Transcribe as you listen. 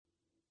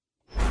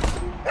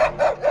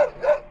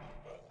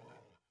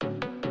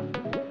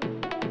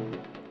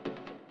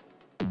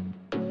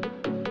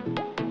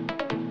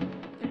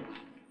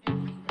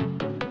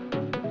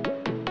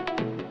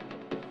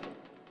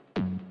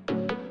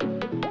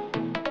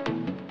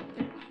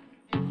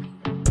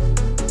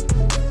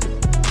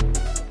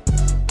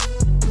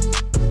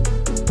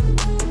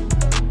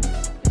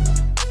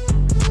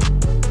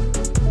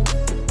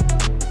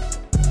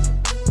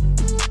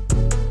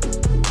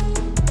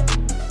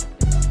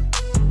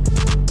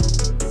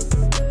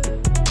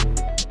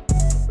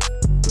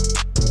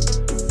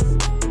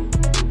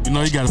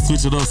You gotta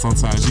switch it up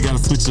sometimes. You gotta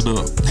switch it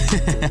up.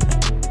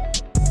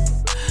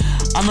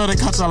 I know they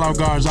caught y'all off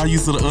guard. Y'all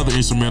used to the other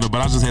instrumental,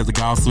 but I just had to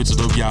go switch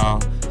it up, y'all.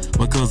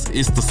 Because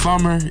it's the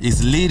summer,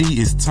 it's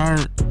litty, it's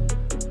turned.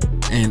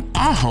 And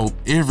I hope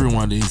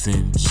everyone is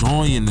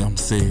enjoying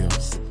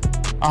themselves.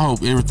 I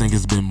hope everything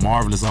has been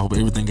marvelous. I hope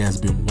everything has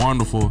been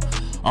wonderful.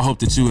 I hope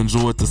that you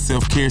enjoyed the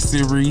self-care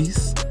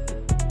series.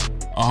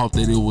 I hope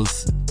that it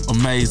was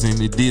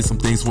amazing. It did some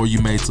things for you.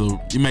 It made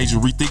you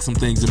rethink some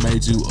things. It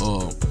made you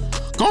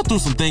go through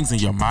some things in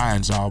your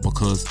mind, y'all,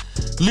 because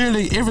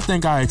literally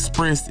everything I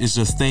expressed is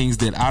just things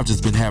that I've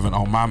just been having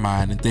on my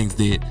mind and things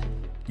that,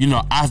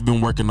 I've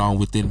been working on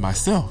within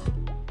myself.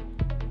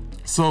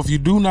 So if you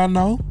do not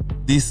know,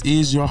 this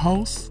is your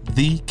host,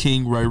 the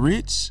King Ray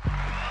Rich.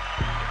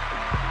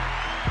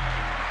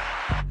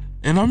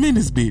 And I'm in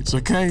this bitch,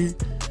 okay?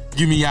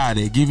 Give me out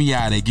there, give me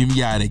out there, give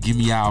me out there, give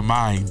me our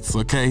minds,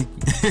 okay?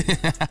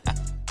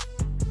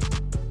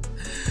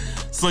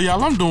 So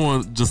y'all, I'm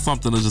doing just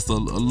something that's just a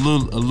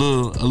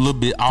little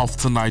bit off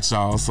tonight,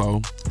 y'all.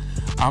 So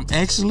I'm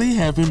actually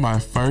having my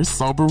first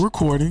sober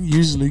recording.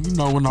 Usually,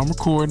 when I'm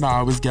recording, I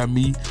always got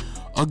me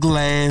a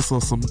glass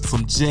or some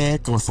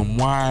Jack or some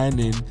wine,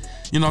 and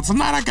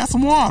tonight I got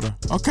some water.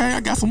 Okay,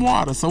 I got some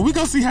water. So we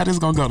gonna see how this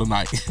gonna go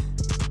tonight.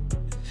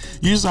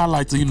 Usually I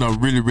like to,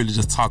 really, really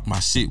just talk my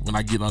shit when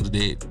I get under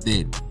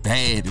that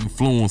bad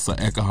influence of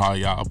alcohol,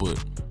 y'all. But,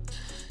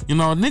 a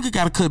nigga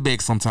gotta cut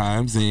back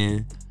sometimes.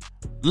 And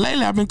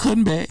lately I've been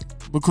cutting back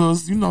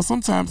because,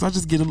 sometimes I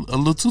just get a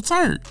little too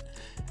turned.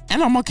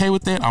 And I'm okay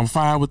with that. I'm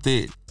fine with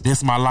that.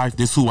 That's my life.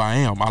 That's who I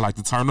am. I like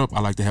to turn up. I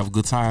like to have a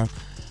good time.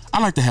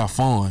 I like to have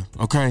fun,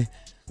 okay?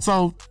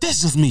 So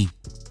that's just me.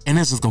 And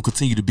that's just gonna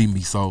continue to be me.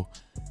 So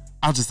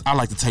I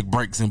like to take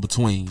breaks in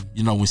between,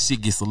 when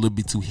shit gets a little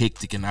bit too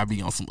hectic and I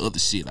be on some other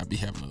shit. I be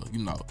having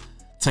to,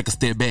 take a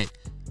step back.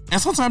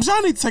 And sometimes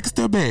y'all need to take a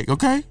step back,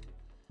 okay?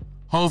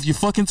 Ho, if you're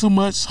fucking too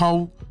much,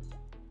 ho,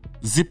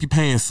 zip your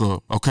pants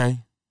up, okay?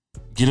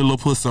 Get a little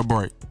pussy a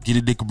break. Get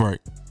a dick a break.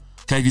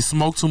 Okay, if you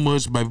smoke too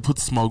much, baby, put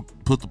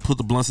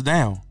the blunts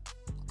down,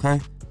 okay?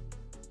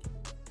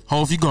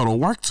 Ho, if you go to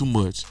work too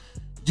much,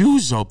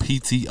 use your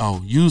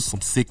PTO. Use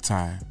some sick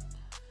time.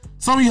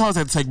 Some of you hoes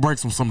have to take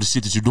breaks from some of the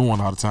shit that you're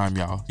doing all the time,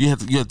 y'all. You have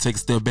to take a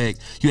step back.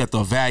 You have to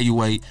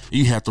evaluate.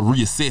 You have to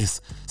reassess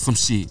some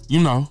shit.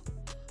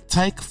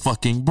 Take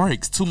fucking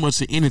breaks. Too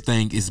much of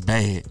anything is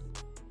bad.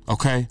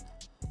 Okay?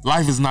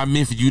 Life is not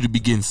meant for you to be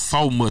getting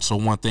so much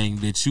of one thing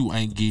that you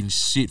ain't getting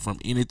shit from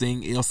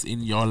anything else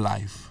in your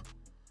life.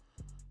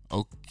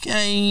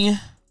 Okay?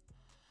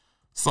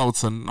 So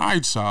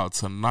tonight, y'all,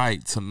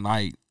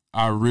 tonight,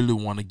 I really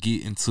want to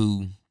get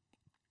into,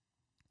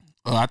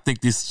 I think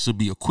this should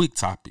be a quick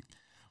topic,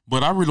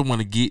 but I really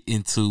want to get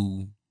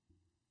into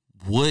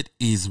what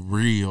is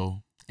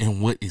real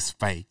and what is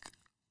fake.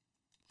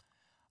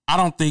 I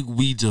don't think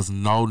we just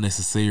know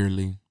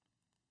necessarily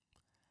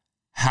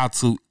how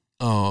to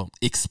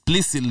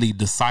explicitly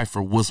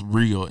decipher what's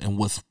real and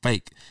what's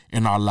fake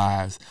in our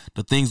lives.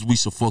 The things we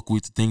should fuck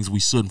with, the things we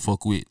shouldn't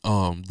fuck with,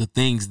 the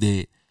things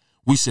that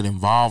we should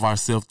involve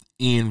ourselves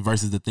in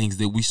versus the things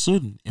that we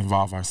shouldn't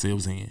involve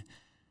ourselves in.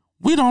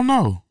 We don't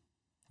know.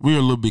 We're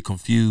a little bit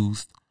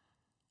confused.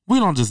 We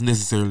don't just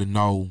necessarily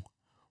know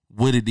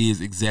what it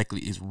is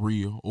exactly is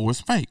real or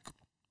it's fake.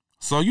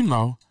 So,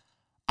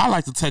 I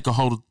like to take a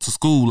hoe to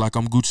school like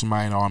I'm Gucci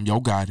Mane or I'm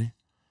Yo Gotti.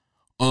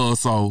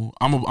 So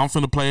I'm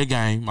finna play a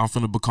game. I'm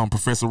finna become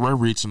Professor Ray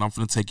Rich, and I'm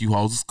finna take you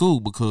hoes to school,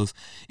 because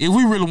if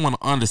we really want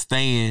to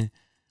understand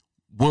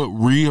what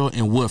real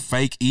and what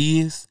fake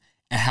is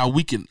and how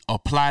we can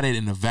apply that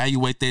and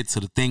evaluate that to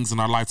the things in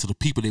our life, to the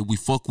people that we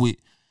fuck with,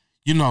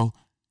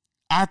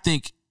 I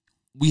think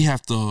we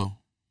have to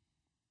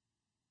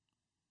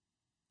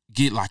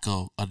get like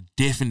a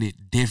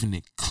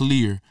definite,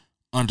 clear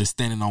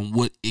understanding on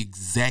what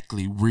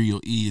exactly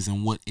real is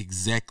and what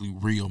exactly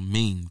real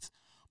means,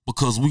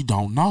 because we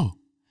don't know.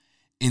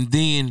 And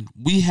then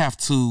we have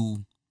to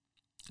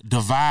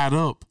divide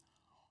up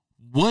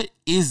what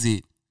is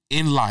it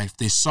in life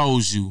that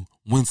shows you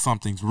when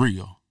something's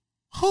real.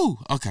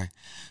 Okay.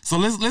 So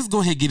let's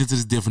go ahead and get into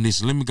this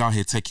definition. Let me go ahead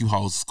and take you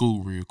hoes to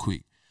school real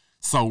quick.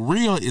 So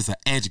real is an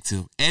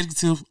adjective.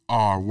 Adjectives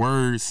are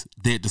words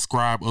that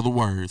describe other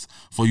words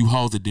for you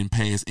hoes that didn't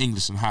pass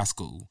English in high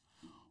school.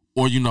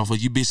 Or, for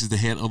you bitches that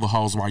had other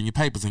hoes writing your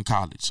papers in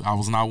college. I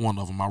was not one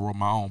of them. I wrote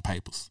my own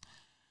papers.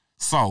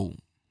 So,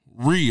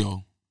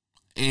 real.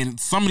 And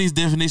some of these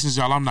definitions,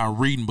 y'all, I'm not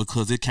reading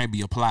because it can't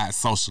be applied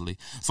socially.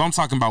 So I'm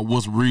talking about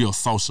what's real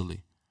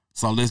socially.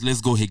 So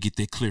let's go ahead and get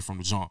that clear from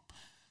the jump.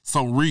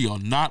 So real,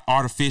 not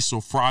artificial,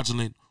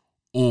 fraudulent,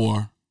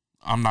 or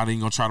I'm not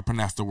even gonna try to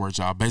pronounce the word,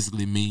 y'all.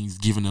 Basically means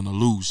giving an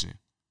illusion.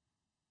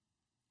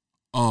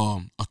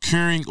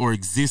 Occurring or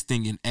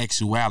existing in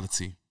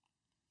actuality.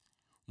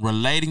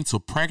 Relating to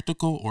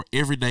practical or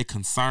everyday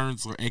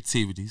concerns or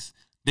activities.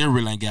 They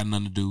really ain't got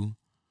nothing to do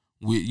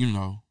with,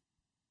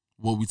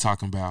 what we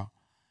talking about.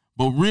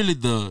 But really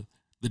the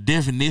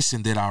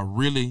definition that I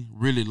really,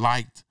 really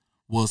liked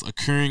was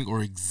occurring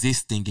or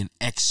existing in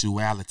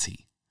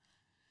actuality.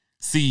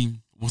 See,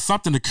 when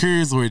something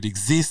occurs or it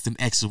exists in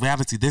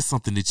actuality, that's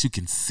something that you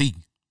can see.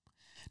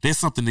 There's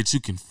something that you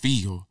can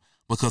feel,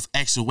 because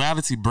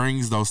actuality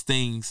brings those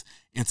things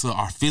into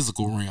our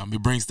physical realm.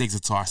 It brings things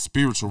into our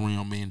spiritual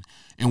realm,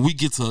 and we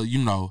get to,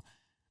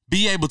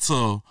 be able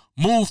to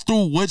move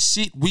through what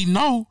shit we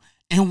know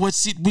and what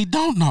shit we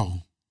don't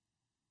know.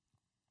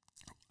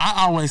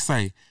 I always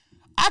say,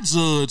 I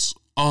judge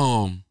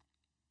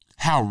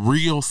how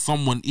real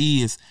someone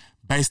is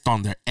based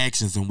on their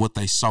actions and what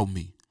they show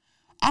me.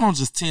 I don't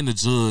just tend to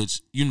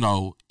judge,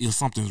 if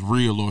something's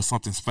real or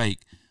something's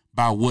fake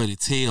by what it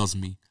tells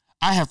me.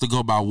 I have to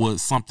go by what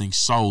something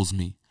shows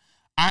me.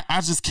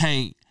 I just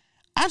can't,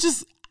 I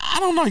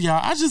don't know, y'all.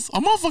 A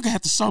motherfucker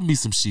have to show me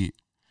some shit.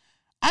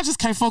 I just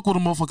can't fuck with a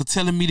motherfucker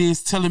telling me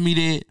this, telling me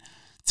that,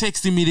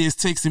 texting me this,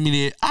 texting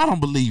me that. I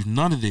don't believe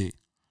none of that.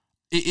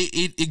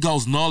 It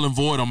goes null and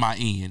void on my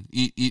end.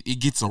 It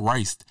gets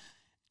erased,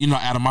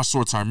 out of my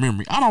short-term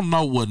memory. I don't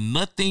know what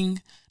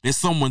nothing that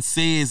someone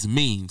says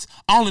means.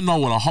 I only know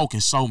what a hoe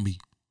can show me.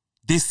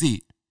 That's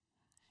it.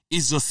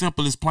 It's just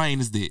simple as plain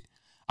as that.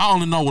 I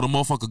only know what a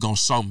motherfucker gonna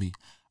show me.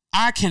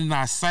 I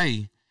cannot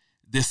say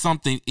that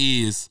something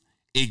is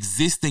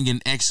existing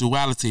in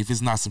actuality if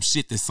it's not some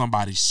shit that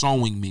somebody's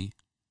showing me.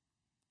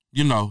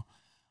 And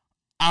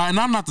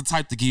I'm not the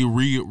type to give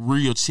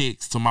real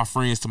checks to my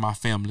friends, to my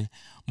family,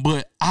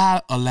 but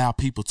I allow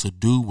people to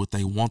do what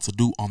they want to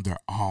do on their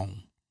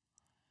own.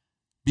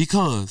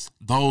 Because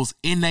those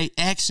innate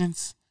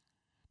actions,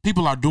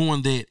 people are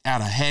doing that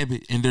out of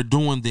habit, and they're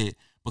doing that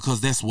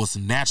because that's what's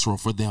natural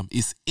for them.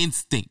 It's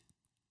instinct.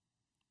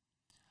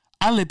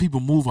 I let people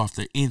move off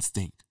their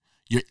instinct.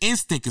 Your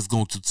instinct is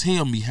going to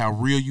tell me how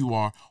real you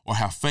are or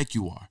how fake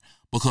you are.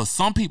 Because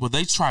some people,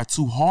 they try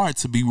too hard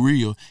to be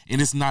real, and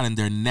it's not in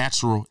their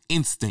natural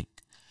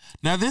instinct.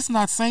 Now, that's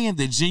not saying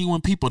that genuine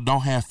people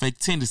don't have fake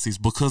tendencies,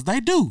 because they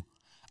do.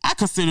 I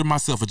consider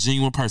myself a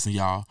genuine person,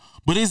 y'all.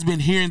 But it's been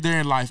here and there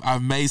in life,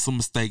 I've made some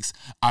mistakes.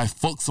 I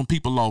fucked some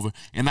people over,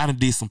 and I done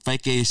did some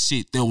fake ass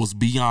shit that was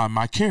beyond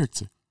my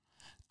character.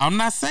 I'm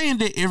not saying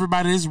that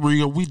everybody is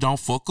real. We don't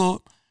fuck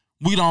up.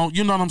 We don't,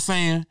 you know what I'm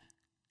saying?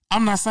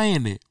 I'm not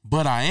saying that.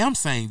 But I am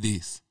saying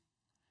this.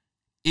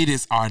 It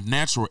is our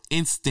natural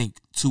instinct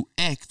to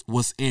act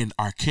what's in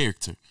our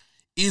character.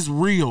 It's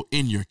real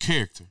in your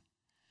character.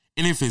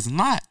 And if it's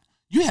not,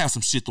 you have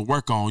some shit to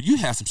work on. You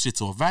have some shit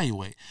to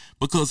evaluate,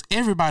 because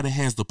everybody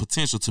has the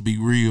potential to be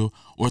real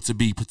or to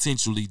be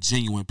potentially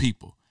genuine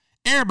people.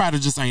 Everybody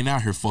just ain't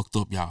out here fucked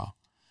up, y'all.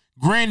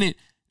 Granted,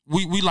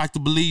 we like to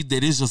believe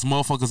that it's just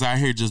motherfuckers out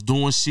here just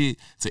doing shit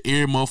to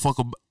every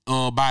motherfucker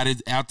body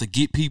out to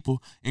get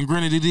people. And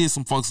granted, it is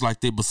some folks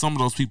like that, but some of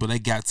those people, they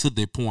got to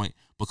that point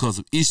because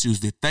of issues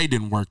that they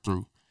didn't work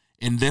through.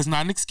 And that's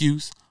not an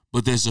excuse,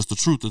 but that's just the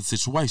truth of the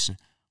situation.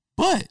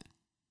 But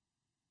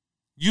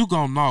you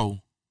gonna know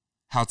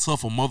how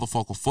tough a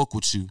motherfucker fuck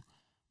with you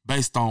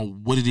based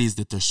on what it is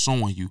that they're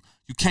showing you.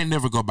 You can't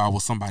never go by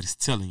what somebody's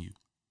telling you.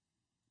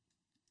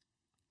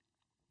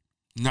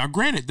 Now,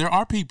 granted, there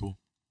are people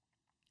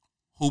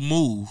who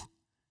move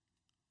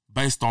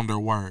based on their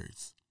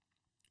words.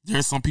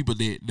 There's some people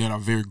that are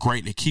very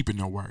great at keeping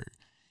their word.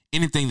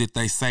 Anything that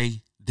they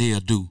say, they'll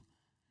do.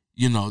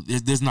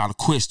 There's not a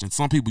question.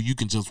 Some people you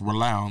can just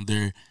rely on.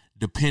 They're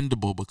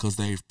dependable because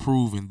they've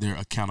proven their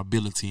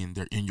accountability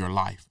in your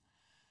life.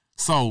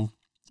 So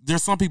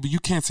there's some people you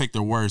can't take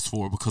their words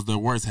for, because their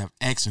words have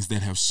actions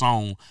that have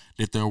shown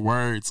that their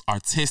words are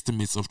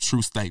testaments of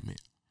true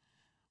statement.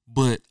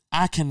 But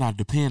I cannot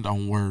depend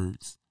on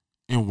words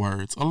and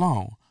words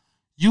alone.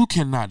 You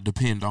cannot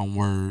depend on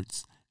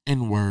words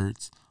and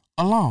words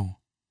alone.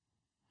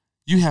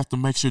 You have to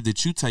make sure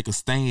that you take a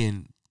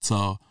stand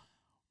to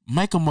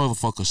make a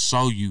motherfucker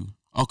show you,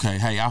 okay,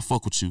 hey, I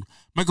fuck with you.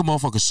 Make a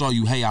motherfucker show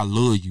you, hey, I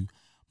love you.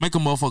 Make a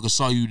motherfucker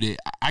show you that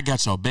I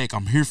got your back.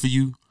 I'm here for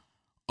you.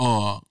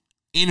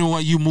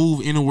 Anywhere you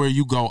move, anywhere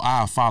you go,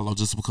 I'll follow,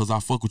 just because I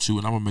fuck with you,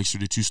 and I'm gonna make sure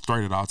that you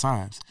straight at all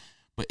times.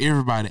 But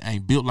everybody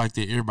ain't built like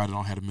that. Everybody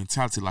don't have a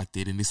mentality like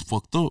that, and it's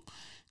fucked up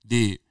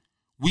that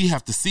we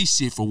have to see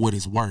shit for what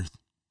it's worth.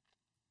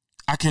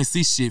 I can't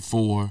see shit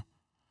for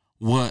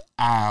what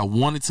I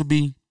want it to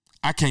be.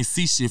 I can't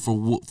see shit for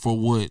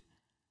what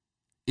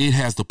it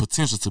has the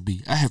potential to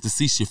be. I have to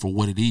see shit for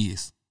what it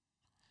is.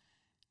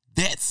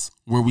 That's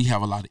where we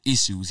have a lot of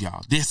issues,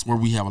 y'all. That's where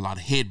we have a lot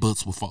of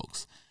headbutts with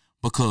folks,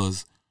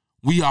 because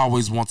we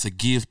always want to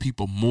give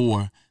people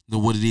more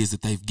than what it is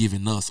that they've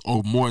given us,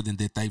 or more than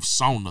that they've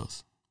shown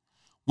us.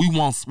 We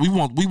want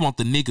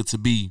the nigga to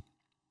be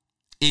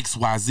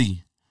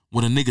XYZ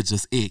when a nigga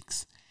just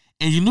X.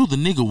 And you knew the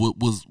nigga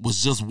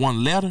was just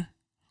one letter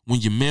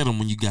when you met him,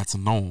 when you got to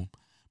know him.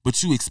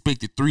 But you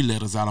expected 3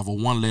 letters out of a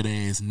 1-letter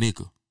ass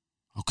nigga.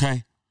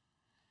 Okay?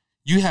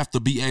 You have to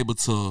be able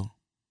to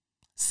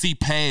see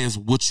past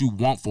what you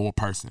want for a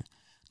person.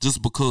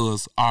 Just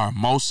because our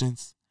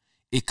emotions,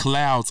 it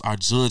clouds our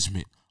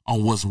judgment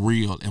on what's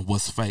real and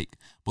what's fake,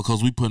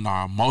 because we putting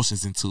our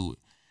emotions into it.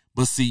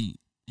 But see,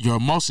 your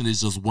emotion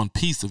is just one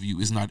piece of you.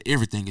 It's not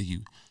everything of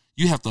you.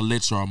 You have to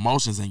let your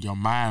emotions and your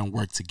mind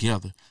work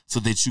together so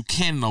that you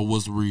can know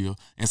what's real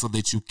and so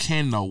that you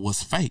can know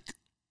what's fake.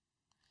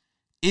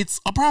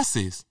 It's a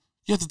process.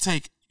 You have to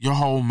take your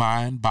whole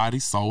mind, body,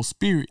 soul,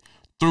 spirit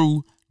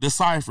through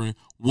deciphering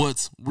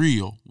what's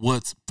real,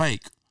 what's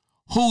fake,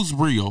 who's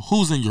real,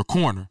 who's in your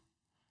corner.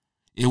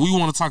 If we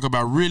want to talk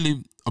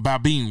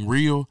about being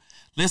real,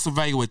 let's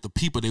evaluate the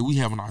people that we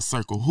have in our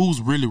circle.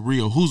 Who's really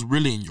real? Who's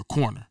really in your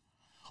corner?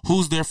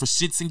 Who's there for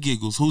shits and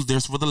giggles? Who's there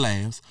for the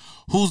laughs?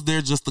 Who's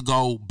there just to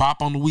go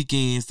bop on the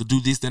weekends to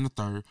do this, that, and the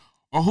third?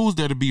 Or who's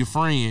there to be a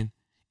friend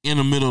in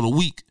the middle of the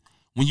week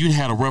when you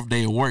had a rough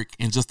day at work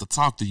and just to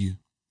talk to you?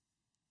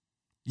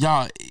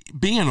 Y'all,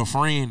 being a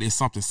friend is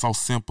something so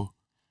simple.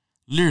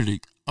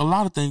 Literally, a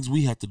lot of things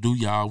we have to do,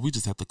 y'all, we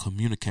just have to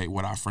communicate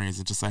with our friends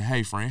and just say,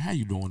 hey, friend, how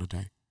you doing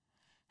today?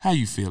 How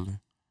you feeling?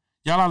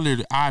 Y'all,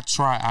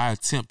 I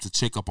attempt to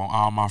check up on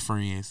all my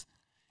friends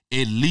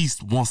at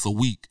least once a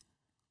week.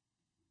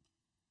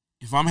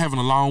 If I'm having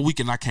a long week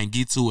and I can't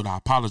get to it, I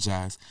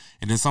apologize.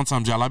 And then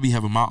sometimes, y'all, I be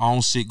having my own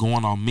shit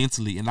going on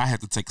mentally, and I have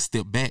to take a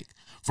step back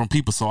from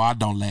people so I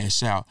don't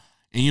lash out.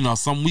 And, you know,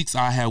 some weeks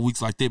I have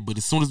weeks like that, but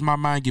as soon as my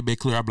mind get back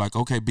clear, I be like,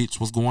 okay, bitch,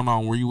 what's going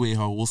on? Where you at,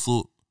 ho? What's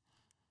up?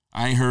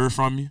 I ain't heard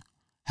from you.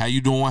 How you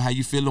doing? How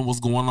you feeling? What's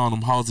going on?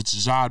 Them hoes at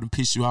your job done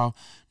piss you off.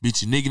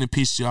 Bitch, your nigga done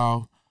piss you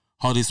off.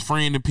 How this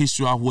friend done piss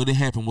you off. What done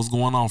happened? What's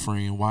going on,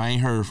 friend? Why I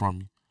ain't heard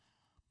from you?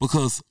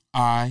 Because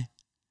I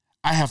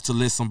have to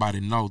let somebody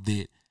know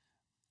that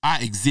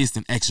I exist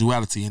in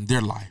actuality in their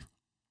life.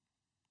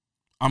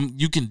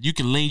 You can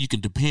lean, you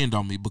can depend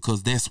on me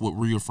because that's what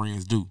real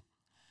friends do.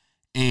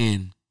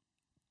 And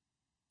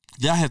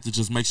y'all have to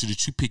just make sure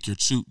that you pick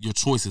your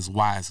choices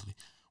wisely,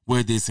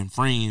 whether it's in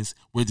friends,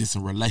 whether it's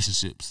in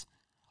relationships.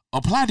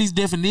 Apply these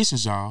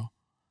definitions, y'all.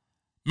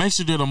 Make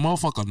sure that a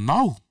motherfucker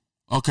know.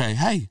 Okay,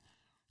 hey,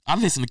 I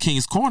listen to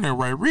King's Corner and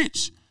Ray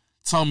Rich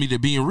told me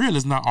that being real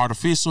is not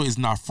artificial, it's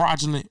not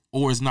fraudulent,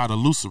 or it's not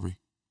illusory.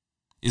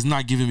 It's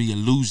not giving me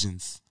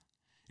illusions.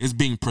 It's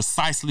being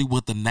precisely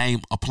what the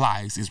name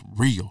applies. It's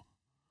real.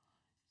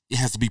 It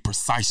has to be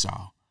precise,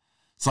 y'all.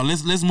 So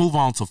let's move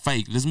on to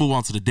fake. Let's move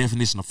on to the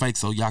definition of fake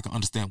so y'all can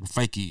understand what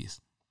fake is.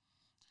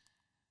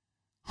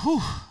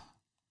 Whew.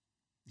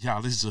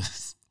 Y'all, it's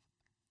just...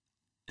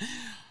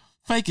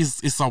 Fake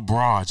is so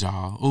broad,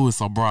 y'all. Oh, it's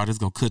so broad, it's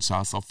going to cut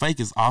y'all. So fake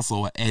is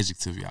also an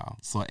adjective, y'all.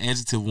 So an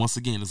adjective, once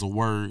again, is a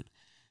word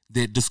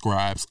that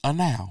describes a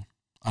noun.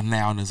 A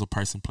noun is a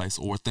person, place,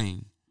 or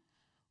thing.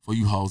 For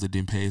you hoes that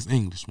didn't pass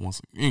English,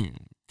 once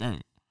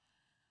again.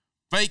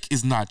 Fake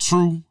is not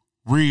true,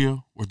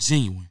 real, or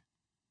genuine.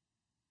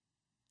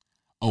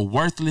 A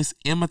worthless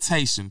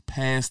imitation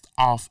passed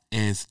off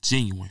as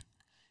genuine.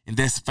 And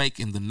that's fake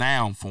in the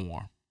noun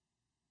form.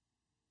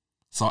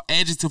 So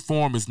adjective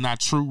form is not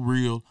true,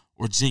 real,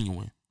 or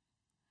genuine.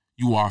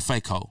 You are a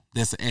fake hoe.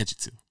 That's an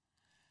adjective.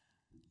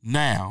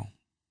 Now,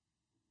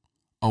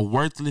 a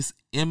worthless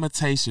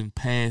imitation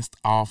passed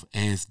off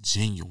as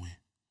genuine.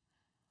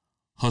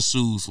 Her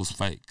shoes was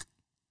fake.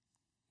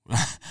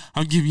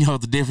 I'm giving y'all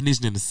the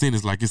definition in the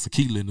sentence like it's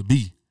Akila and the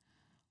B.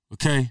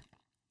 Okay?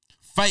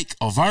 Fake,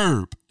 a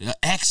verb, an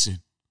action.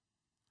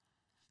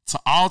 To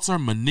alter,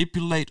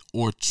 manipulate,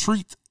 or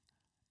treat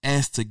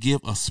as to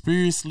give a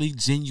spiritually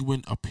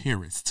genuine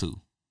appearance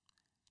to.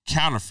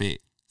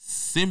 Counterfeit,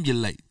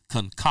 simulate,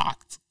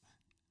 concoct.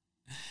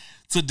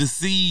 To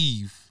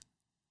deceive.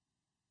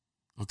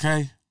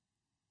 Okay?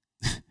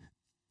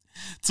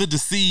 To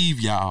deceive,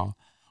 y'all.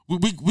 We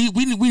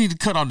need to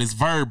cut on this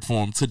verb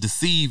form, to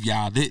deceive,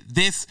 y'all.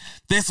 That's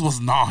what's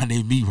gnawing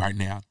at me right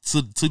now.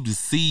 To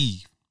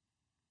deceive.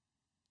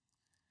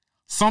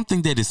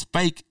 Something that is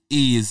fake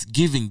is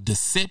giving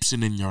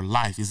deception in your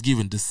life. It's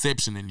giving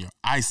deception in your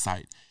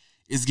eyesight.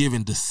 It's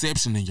giving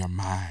deception in your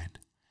mind.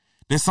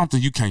 There's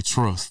something you can't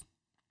trust.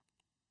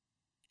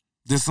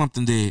 There's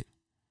something that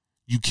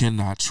you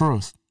cannot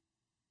trust.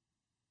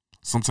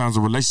 Sometimes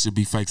a relationship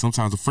be fake.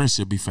 Sometimes a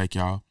friendship be fake,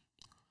 y'all.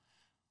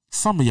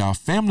 Some of y'all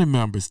family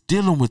members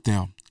dealing with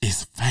them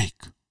is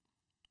fake.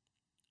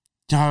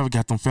 Y'all ever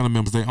got them family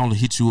members, they only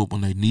hit you up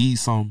when they need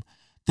something?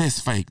 That's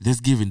fake.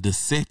 That's giving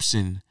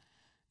deception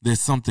that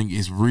something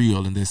is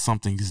real and that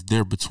something is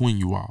there between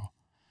you all.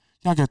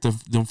 Y'all got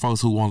them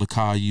folks who want to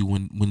call you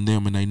when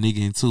them and they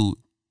nigga into it.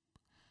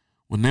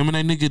 When them and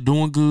they nigga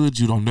doing good,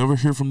 you don't never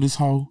hear from this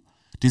hoe.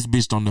 This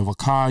bitch don't never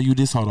call you.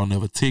 This hoe don't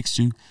never text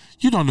you.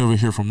 You don't never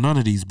hear from none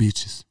of these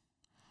bitches.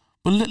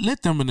 But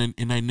let them and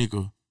they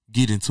nigga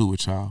get into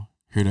it, y'all.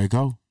 Here they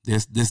go.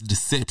 That's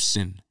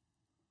deception.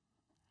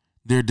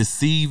 They're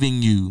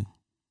deceiving you,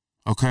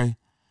 okay?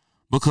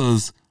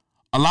 Because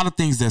a lot of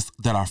things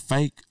that are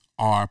fake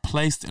are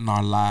placed in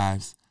our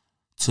lives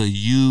to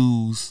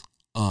use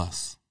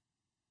us.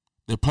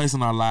 They're placed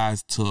in our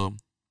lives to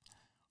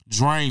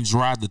drain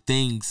dry the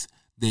things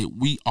that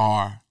we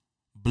are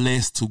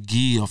blessed to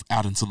give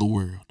out into the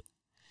world.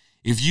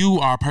 If you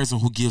are a person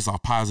who gives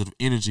off positive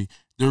energy,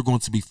 there are going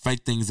to be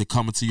fake things that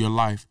come into your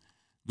life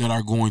that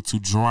are going to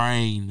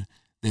drain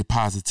that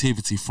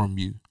positivity from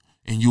you,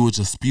 and you will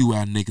just spew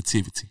out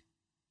negativity.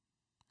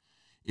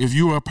 If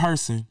you are a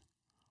person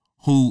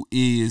who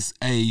is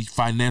a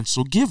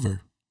financial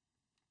giver.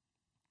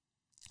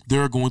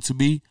 There are going to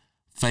be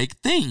fake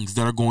things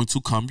that are going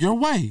to come your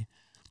way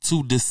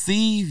to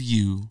deceive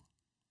you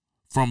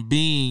from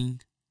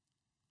being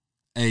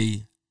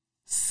a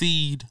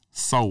seed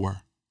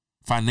sower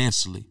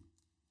financially.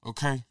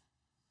 Okay?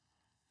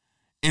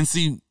 And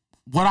see,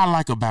 what I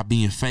like about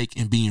being fake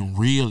and being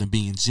real and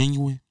being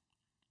genuine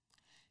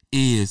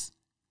is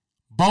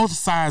both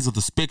sides of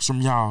the spectrum,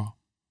 y'all,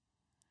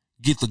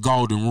 get the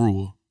golden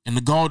rule. And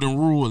the golden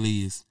rule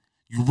is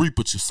you reap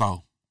what you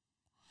sow.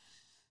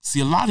 See,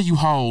 a lot of you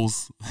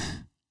hoes,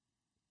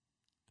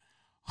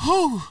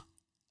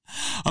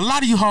 a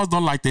lot of you hoes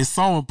don't like that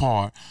sowing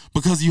part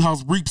because you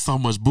hoes reap so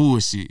much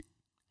bullshit.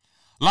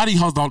 A lot of you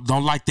hoes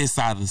don't like that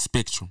side of the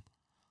spectrum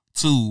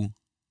to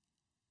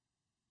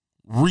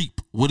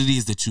reap what it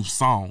is that you've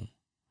sown.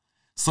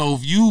 So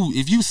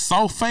if you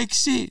sow fake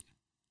shit,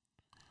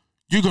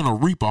 you're gonna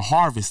reap a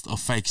harvest of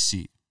fake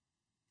shit.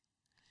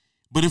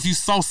 But if you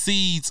sow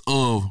seeds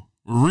of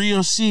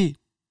real shit,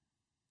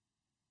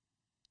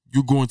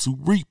 you're going to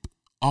reap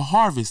a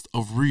harvest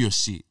of real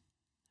shit.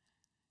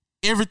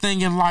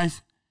 Everything in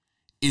life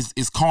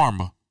is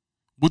karma.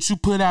 What you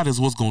put out is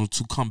what's going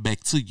to come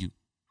back to you.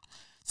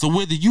 So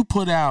whether you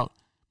put out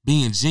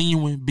being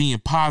genuine, being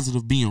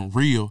positive, being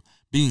real,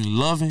 being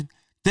loving,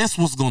 that's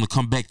what's going to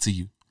come back to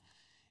you.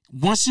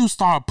 Once you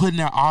start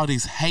putting out all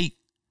this hate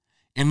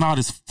and all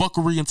this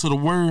fuckery into the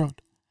world,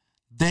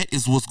 that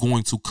is what's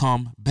going to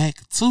come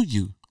back to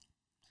you.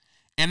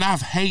 And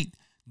I've hate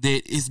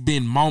that it's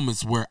been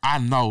moments where I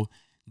know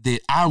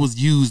that I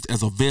was used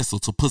as a vessel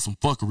to put some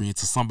fuckery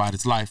into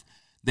somebody's life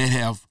that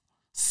have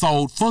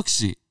sold fuck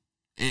shit.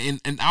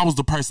 And I was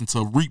the person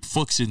to reap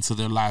fuck shit into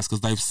their lives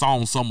because they've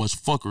sown so much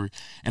fuckery.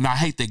 And I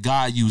hate that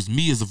God used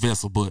me as a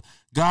vessel, but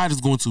God is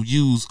going to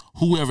use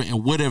whoever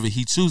and whatever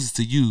he chooses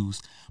to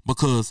use,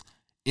 because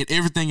in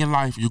everything in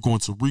life, you're going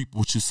to reap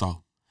what you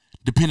sow.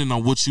 Depending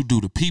on what you do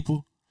to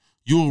people,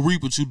 you'll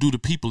reap what you do to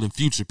people and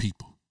future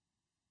people.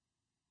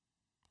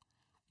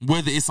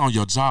 Whether it's on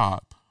your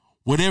job,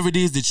 whatever it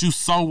is that you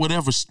sow,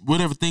 whatever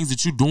things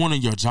that you're doing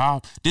in your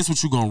job, that's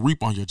what you're going to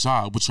reap on your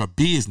job. With your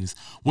business,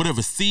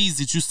 whatever seeds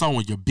that you sow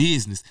in your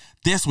business,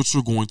 that's what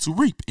you're going to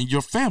reap in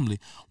your family.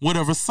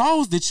 Whatever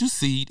sows that you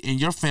seed in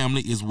your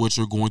family is what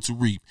you're going to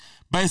reap.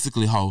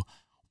 Basically,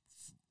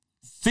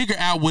 figure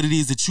out what it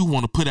is that you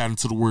want to put out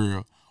into the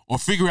world, or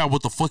figure out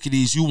what the fuck it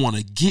is you want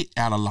to get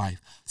out of life.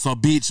 So,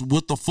 bitch,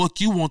 what the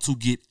fuck you want to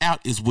get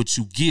out is what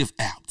you give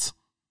out.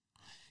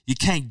 You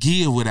can't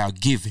give without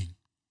giving.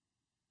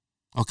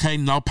 Okay,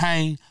 no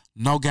pain,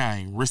 no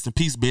gain. Rest in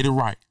peace, Betty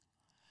Wright.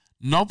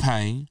 No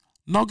pain,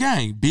 no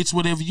gain. Bitch,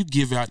 whatever you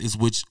give out is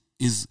what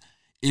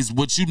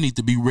you need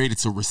to be ready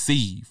to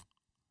receive.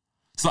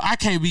 So I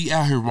can't be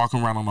out here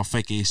walking around on no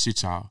fake ass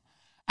shit, y'all.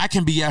 I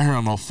can be out here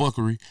on no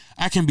fuckery.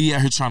 I can be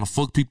out here trying to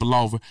fuck people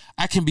over.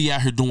 I can be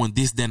out here doing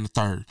this, that, and the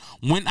third.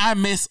 When I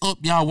mess up,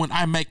 y'all, when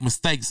I make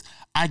mistakes,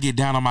 I get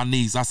down on my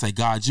knees. I say,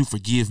 God, you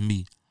forgive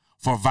me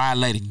for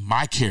violating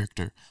my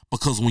character,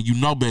 because when you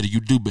know better, you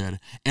do better.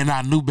 And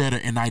I knew better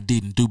and I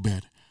didn't do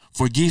better.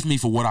 Forgive me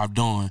for what I've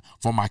done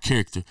for my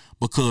character,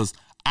 because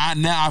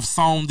I've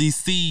sown these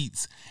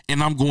seeds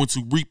and I'm going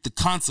to reap the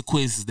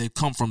consequences that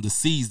come from the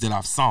seeds that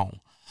I've sown.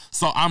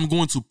 So I'm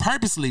going to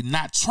purposely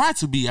not try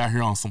to be out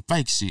here on some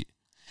fake shit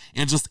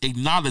and just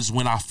acknowledge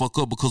when I fuck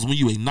up, because when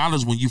you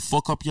acknowledge when you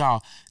fuck up,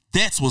 y'all,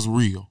 that's what's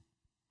real.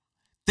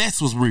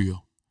 That's what's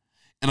real.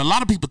 And a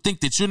lot of people think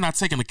that you're not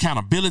taking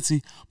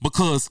accountability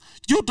because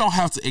you don't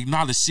have to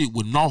acknowledge shit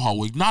with no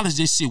hoe. Acknowledge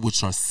this shit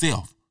with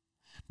yourself.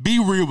 Be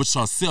real with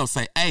yourself.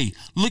 Say, hey,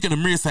 look in the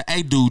mirror and say,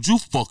 hey, dude, you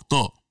fucked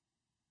up.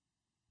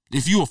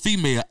 If you a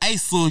female, hey,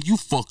 sir, you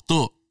fucked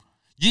up.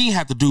 You ain't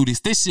have to do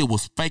this. This shit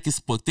was fake as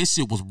fuck. This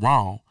shit was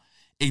wrong.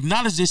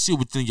 Acknowledge this shit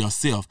within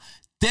yourself.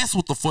 That's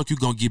what the fuck you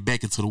gonna get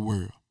back into the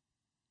world.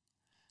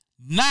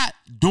 Not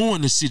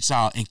doing the shit,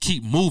 y'all, and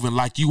keep moving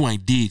like you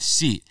ain't did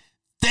shit.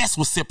 That's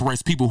what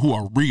separates people who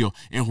are real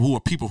and who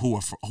are people who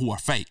are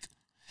fake.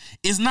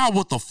 It's not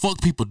what the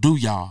fuck people do,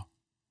 y'all.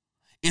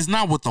 It's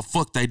not what the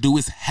fuck they do.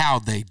 It's how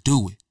they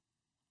do it.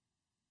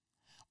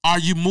 Are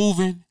you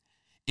moving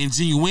in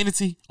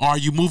genuinity, or are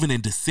you moving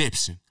in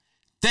deception?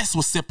 That's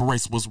what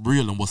separates what's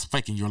real and what's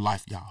fake in your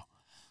life, y'all.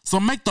 So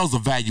make those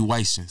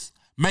evaluations.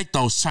 Make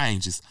those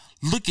changes.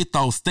 Look at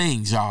those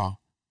things, y'all.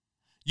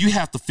 You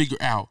have to figure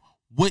out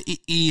what it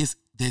is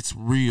that's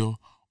real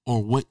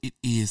or what it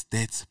is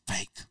that's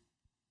fake.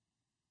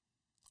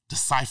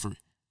 Decipher it.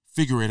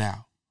 Figure it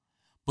out.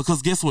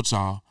 Because guess what,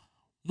 y'all?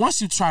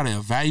 Once you try to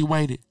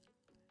evaluate it,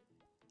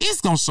 it's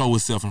going to show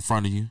itself in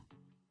front of you.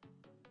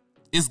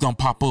 It's going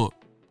to pop up.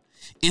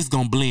 It's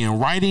going to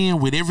blend right in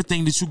with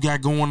everything that you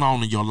got going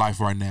on in your life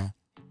right now.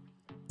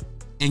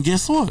 And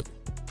guess what?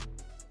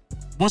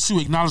 Once you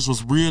acknowledge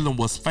what's real and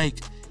what's fake,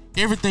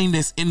 everything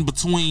that's in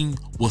between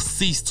will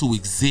cease to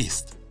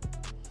exist.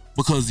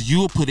 Because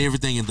you'll put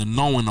everything in the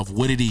knowing of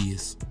what it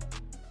is.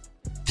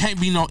 Can't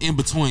be no in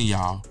between,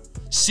 y'all.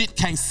 Shit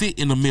can't sit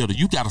in the middle.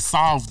 You got to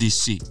solve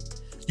this shit.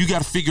 You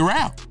got to figure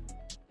out,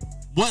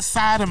 what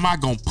side am I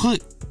going to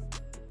put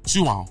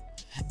Chew on.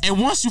 And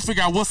once you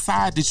figure out what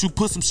side that you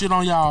put some shit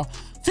on, y'all,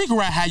 figure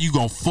out how you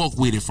gonna fuck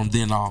with it from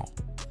then on.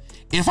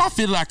 If I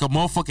feel like a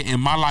motherfucker in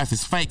my life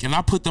is fake and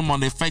I put them on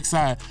their fake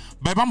side,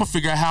 babe, I'm gonna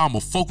figure out how I'm gonna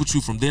fuck with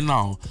you from then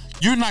on.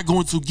 You're not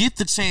going to get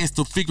the chance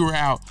to figure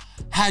out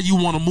how you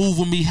want to move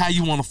with me, how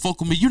you want to fuck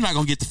with me. You're not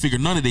gonna get to figure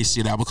none of this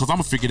shit out because I'm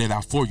gonna figure that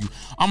out for you.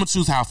 I'm gonna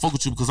choose how I fuck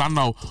with you because I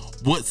know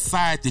what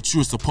side that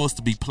you're supposed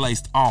to be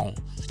placed on.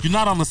 You're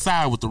not on the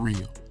side with the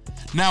real.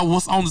 Now,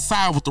 what's on the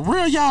side with the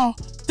real, y'all,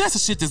 that's the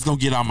shit that's gonna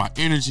get all my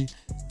energy.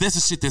 That's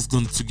the shit that's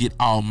going to get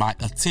all my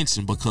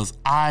attention because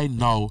I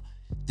know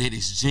that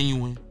it's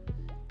genuine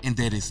and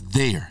that it's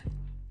there.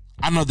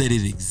 I know that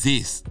it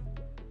exists.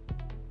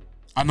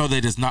 I know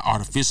that it's not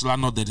artificial. I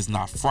know that it's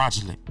not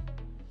fraudulent.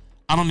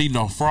 I don't need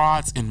no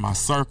frauds in my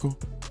circle.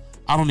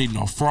 I don't need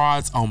no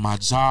frauds on my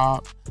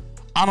job.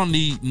 I don't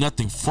need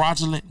nothing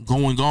fraudulent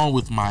going on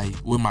with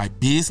my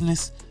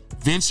business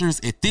ventures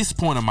at this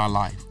point in my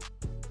life.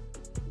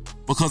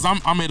 Because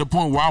I'm at a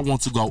point where I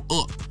want to go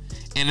up.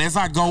 And as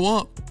I go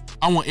up,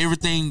 I want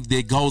everything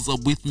that goes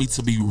up with me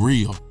to be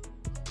real.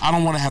 I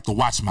don't want to have to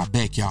watch my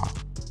back, y'all.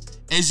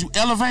 As you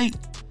elevate,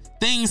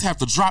 things have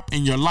to drop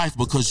in your life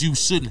because you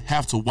shouldn't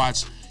have to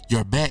watch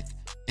your back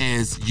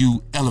as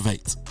you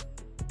elevate.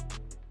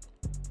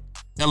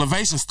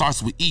 Elevation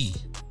starts with E.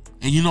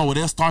 And you know what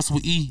else starts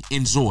with E?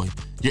 Enjoy.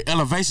 Your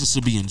elevation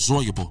should be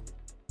enjoyable.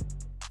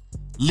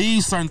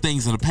 Leave certain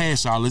things in the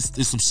past, y'all. If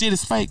some shit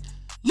is fake,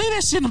 leave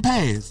that shit in the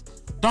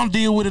past. Don't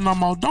deal with it no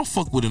more. Don't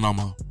fuck with it no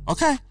more.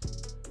 Okay?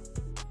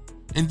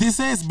 And this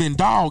has been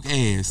Dog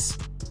Ass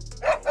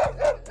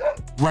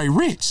Ray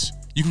Rich.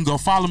 You can go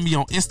follow me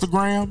on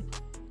Instagram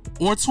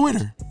or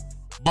Twitter.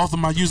 Both of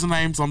my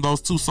usernames on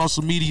those two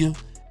social media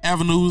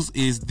avenues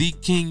is The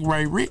King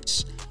Ray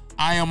Rich.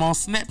 I am on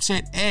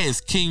Snapchat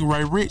as King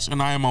Ray Rich,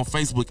 and I am on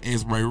Facebook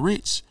as Ray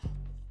Rich.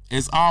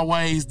 As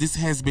always, this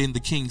has been The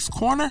King's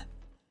Corner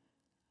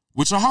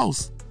with your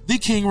host, The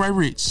King Ray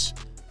Rich.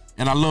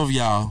 And I love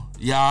y'all.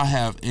 Y'all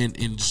have an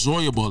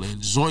enjoyable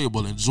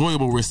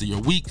rest of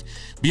your week.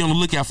 Be on the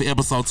lookout for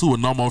episode 2 of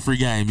No More Free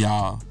Game,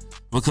 y'all.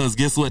 Because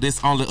guess what?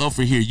 It's only up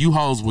for here. You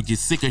hoes will get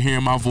sick of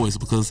hearing my voice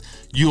because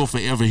you'll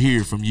forever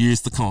hear it from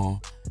years to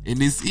come. And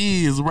this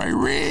is Ray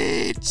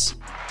Rich.